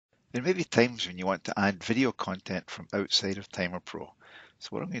There may be times when you want to add video content from outside of Timer Pro. So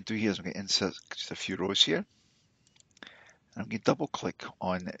what I'm going to do here is I'm going to insert just a few rows here. I'm going to double click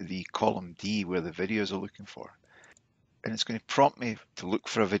on the column D where the videos are looking for. And it's going to prompt me to look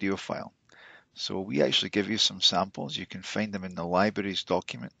for a video file. So we actually give you some samples. You can find them in the library's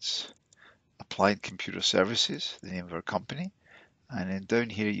documents, Applied Computer Services, the name of our company. And then down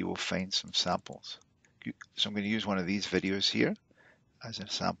here you will find some samples. So I'm going to use one of these videos here as a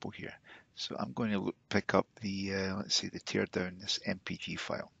sample here. So I'm going to pick up the, let's see, the tear down this MPG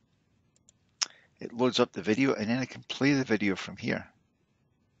file. It loads up the video and then I can play the video from here.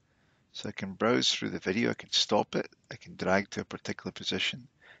 So I can browse through the video, I can stop it, I can drag to a particular position,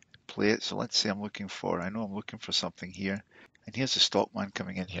 play it. So let's say I'm looking for, I know I'm looking for something here, and here's the stockman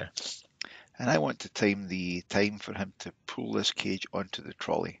coming in here. And I want to time the time for him to pull this cage onto the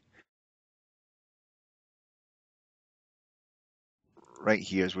trolley. Right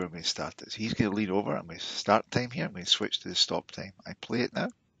here is where I'm going to start it. So he's going to lean over, I'm going to start time here, I'm going to switch to the stop time. I play it now.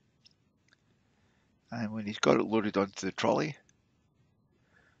 And when he's got it loaded onto the trolley,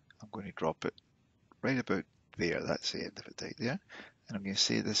 I'm going to drop it right about there. That's the end of it right there. And I'm going to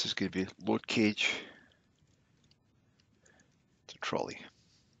say this is going to be load cage to trolley.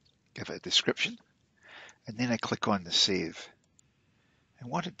 Give it a description. And then I click on the save. And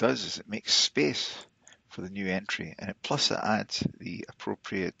what it does is it makes space for the new entry, and plus it adds the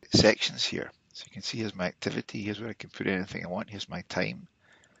appropriate sections here. So you can see here's my activity, here's where I can put anything I want, here's my time.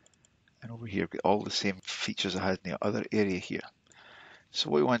 And over here I've got all the same features I had in the other area here. So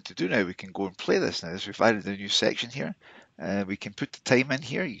what we want to do now, we can go and play this now. As we've added a new section here, we can put the time in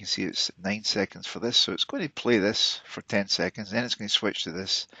here. You can see it's 9 seconds for this. So it's going to play this for 10 seconds, then it's going to switch to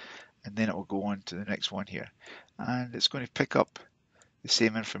this, and then it will go on to the next one here. And it's going to pick up the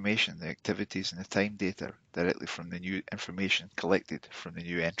same information, the activities and the time data directly from the new information collected from the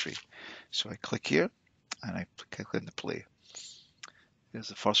new entry. So I click here and I click on the play. There's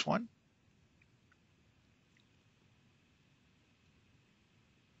the first one.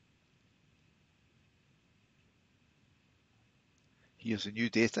 Here's the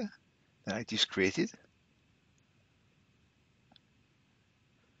new data that I just created.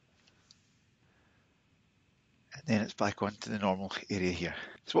 And then it's back onto the normal area here.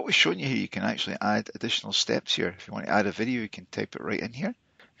 So what we've shown you here, you can actually add additional steps here. If you want to add a video, you can type it right in here.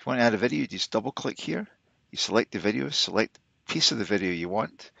 If you want to add a video, you just double click here. You select the video, select the piece of the video you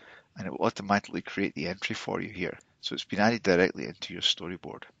want, and it will automatically create the entry for you here. So it's been added directly into your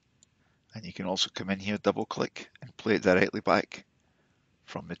storyboard. And you can also come in here, double click, and play it directly back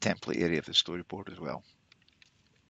from the template area of the storyboard as well.